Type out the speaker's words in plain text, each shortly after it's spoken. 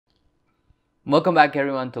Welcome back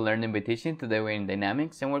everyone to Learning by Teaching. Today we're in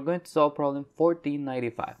dynamics and we're going to solve problem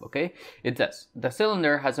 1495, okay? It says, the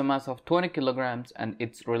cylinder has a mass of 20 kilograms and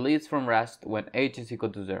it's released from rest when h is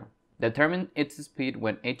equal to 0. Determine its speed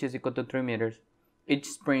when h is equal to 3 meters. Each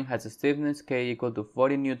spring has a stiffness k equal to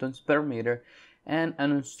 40 newtons per meter and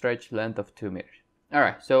an unstretched length of 2 meters.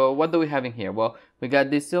 Alright, so what do we have in here? Well, we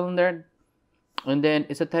got this cylinder and then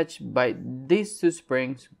it's attached by these two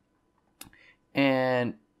springs,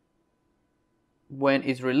 and when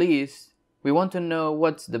it's released, we want to know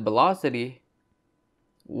what's the velocity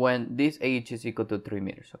when this h is equal to 3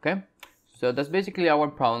 meters, okay? So that's basically our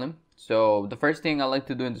problem. So the first thing I like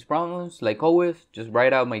to do in this problem is, like always, just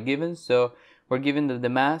write out my givens. So we're given that the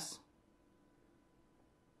mass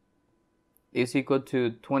is equal to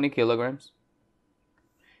 20 kilograms.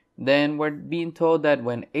 Then we're being told that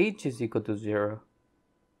when h is equal to 0,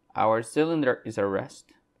 our cylinder is at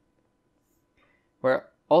rest. We're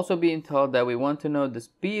also being told that we want to know the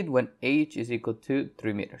speed when h is equal to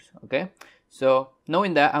 3 meters, okay? So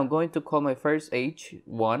knowing that, I'm going to call my first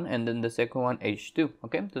h1 and then the second one h2,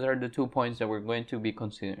 okay? Those are the 2 points that we're going to be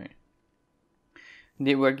considering.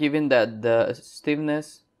 We're given that the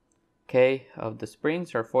stiffness k of the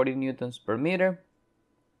springs are 40 newtons per meter,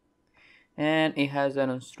 and it has an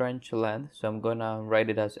unstretched length, so I'm gonna write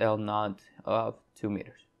it as L0 of 2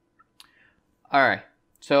 meters. Alright,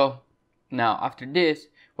 so now after this,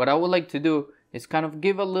 what I would like to do is kind of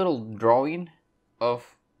give a little drawing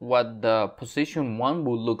of what the position 1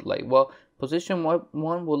 will look like. Well, position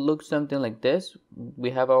 1 will look something like this. We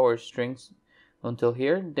have our strings until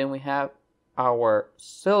here, then we have our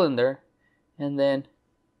cylinder, and then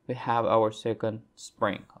we have our second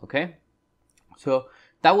spring, okay? So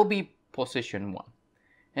that will be position 1.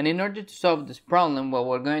 And in order to solve this problem, well,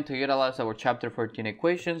 we're going to utilize our chapter 14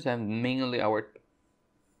 equations and mainly our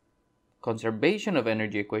conservation of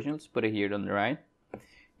energy equation. Let's put it here on the right.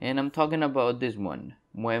 And I'm talking about this one,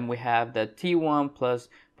 when we have that T1 plus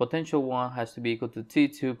potential 1 has to be equal to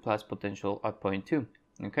T2 plus potential at point 2,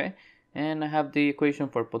 okay? And I have the equation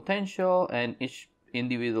for potential and each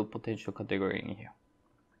individual potential category in here.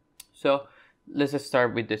 So let's just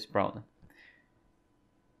start with this problem.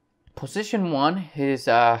 Position 1 is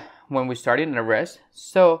when we started in a rest,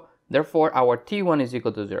 so therefore our T1 is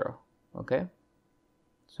equal to 0, okay?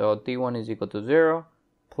 So T1 is equal to 0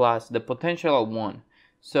 plus the potential of 1.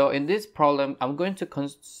 So in this problem, I'm going to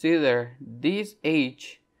consider this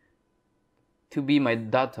h to be my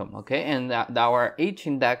datum, okay? And our h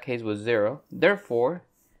in that case was 0. Therefore,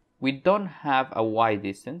 we don't have a y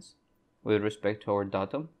distance with respect to our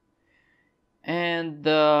datum. And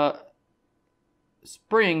the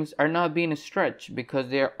springs are not being stretched because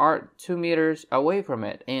they are 2 meters away from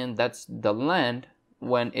it. And that's the length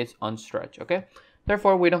when it's unstretched, okay?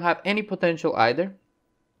 Therefore, we don't have any potential either.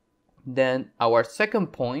 Then our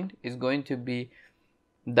second point is going to be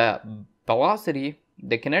the velocity,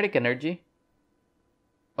 the kinetic energy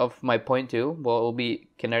of my point 2. Well, it will be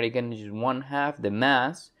kinetic energy is 1/2 the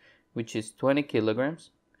mass, which is 20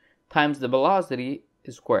 kilograms, times the velocity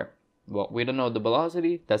square. Well, we don't know the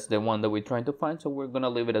velocity. That's the one that we're trying to find, so we're going to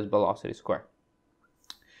leave it as velocity square.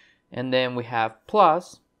 And then we have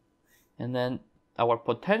plus, and then our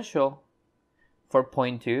potential for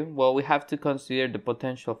point 2, well, we have to consider the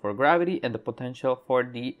potential for gravity and the potential for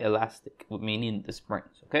the elastic, meaning the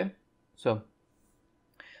springs, okay? So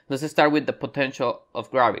let's start with the potential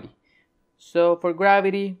of gravity. So for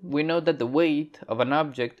gravity, we know that the weight of an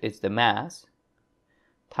object is the mass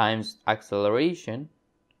times acceleration,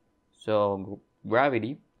 so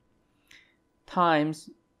gravity, times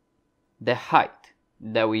the height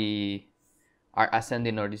that we are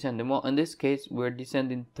ascending or descending. Well, in this case, we're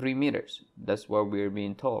descending 3 meters. That's what we're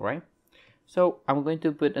being told, right? So I'm going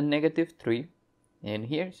to put a -3 in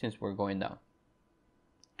here since we're going down.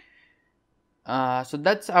 So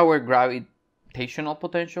that's our gravitational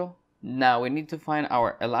potential. Now we need to find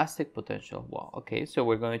our elastic potential. Well, okay, so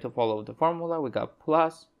we're going to follow the formula. We got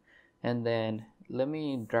plus, and then let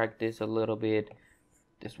me drag this a little bit,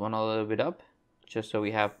 this one a little bit up, just so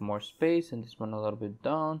we have more space, and this one a little bit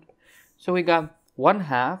down. So we got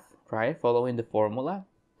 1/2, right, following the formula,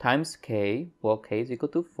 times k, well, k is equal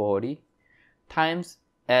to 40, times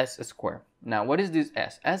s squared. Now, what is this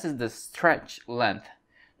s? S is the stretch length,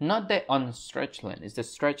 not the unstretched length, it's the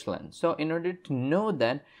stretch length. So in order to know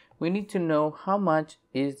that, we need to know how much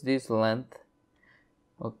is this length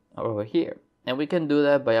over here. And we can do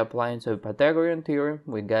that by applying the Pythagorean Theorem.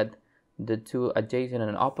 We got the two adjacent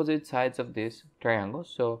and opposite sides of this triangle.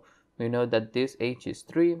 So we know that this h is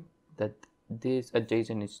 3, that this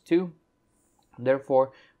adjacent is 2.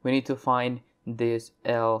 Therefore, we need to find this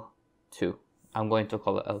L2, I'm going to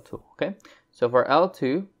call it L2, okay? So for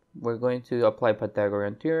L2, we're going to apply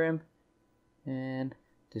Pythagorean Theorem, and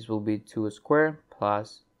this will be 2 squared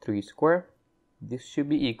plus 3 squared. This should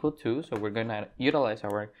be equal to, so we're going to utilize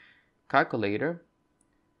our calculator,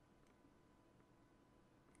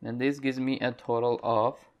 and this gives me a total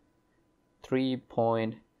of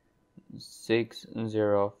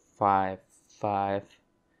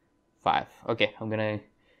 3.60555. Okay, I'm gonna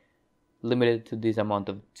limit it to this amount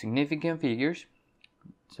of significant figures,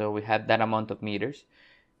 so we have that amount of meters.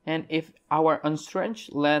 And if our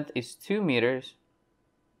unstretched length is 2 meters,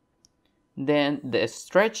 then the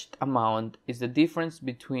stretched amount is the difference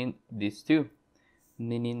between these two,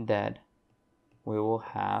 meaning that we will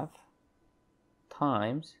have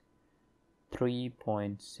times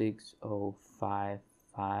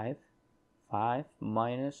 3.6055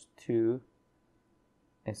 minus 2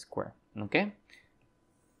 squared. Okay,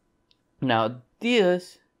 now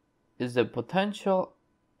this is the potential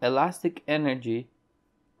elastic energy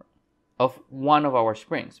of one of our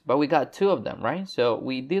springs, but we got two of them, right? So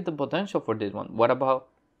we did the potential for this one. What about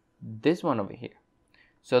this one over here?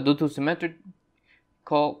 So due to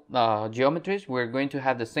symmetrical geometries, we're going to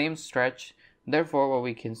have the same stretch. Therefore, what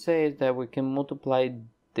we can say is that we can multiply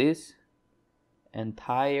this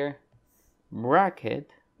entire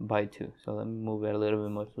bracket by 2. So let me move it a little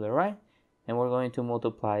bit more to the right, and we're going to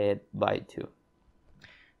multiply it by 2.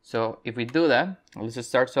 So if we do that, let's just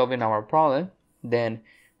start solving our problem. Then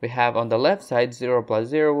we have on the left side 0 plus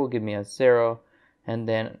 0 will give me a 0, and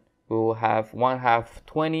then we will have 1/2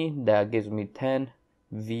 20, that gives me 10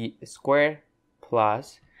 v squared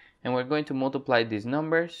plus, and we're going to multiply these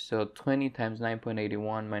numbers. So 20 times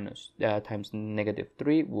 9.81 minus times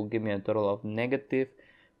 -3 will give me a total of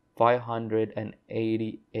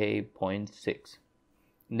 -588.6.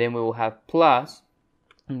 Then we will have plus,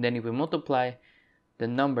 and then if we multiply the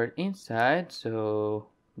number inside, so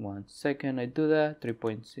 1 second, I do that,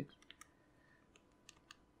 3.6.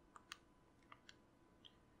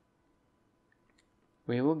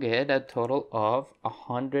 We will get a total of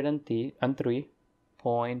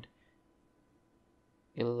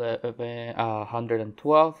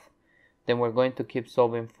 103.112. Then we're going to keep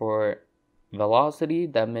solving for velocity.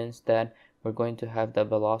 That means that we're going to have the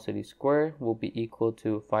velocity squared will be equal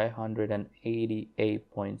to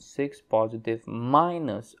 588.6 positive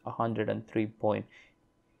minus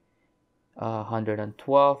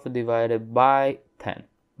 103.112 divided by 10.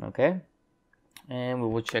 Okay, and we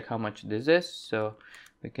will check how much this is. So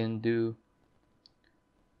we can do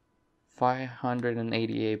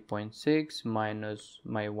 588.6 minus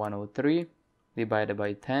my 103 divided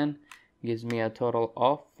by 10 gives me a total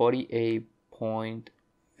of 48.55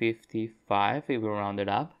 if we round it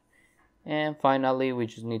up. And finally, we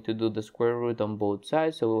just need to do the square root on both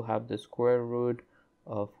sides. So we'll have the square root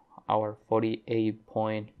of our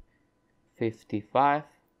 48.55.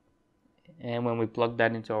 And when we plug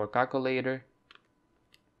that into our calculator,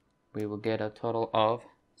 we will get a total of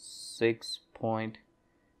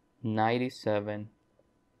 6.97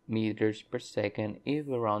 meters per second if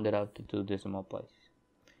we round it out to 2 decimal places.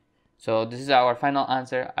 So this is our final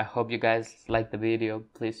answer. I hope you guys liked the video.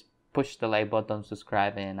 Please push the like button,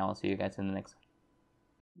 subscribe, and I'll see you guys in the next one.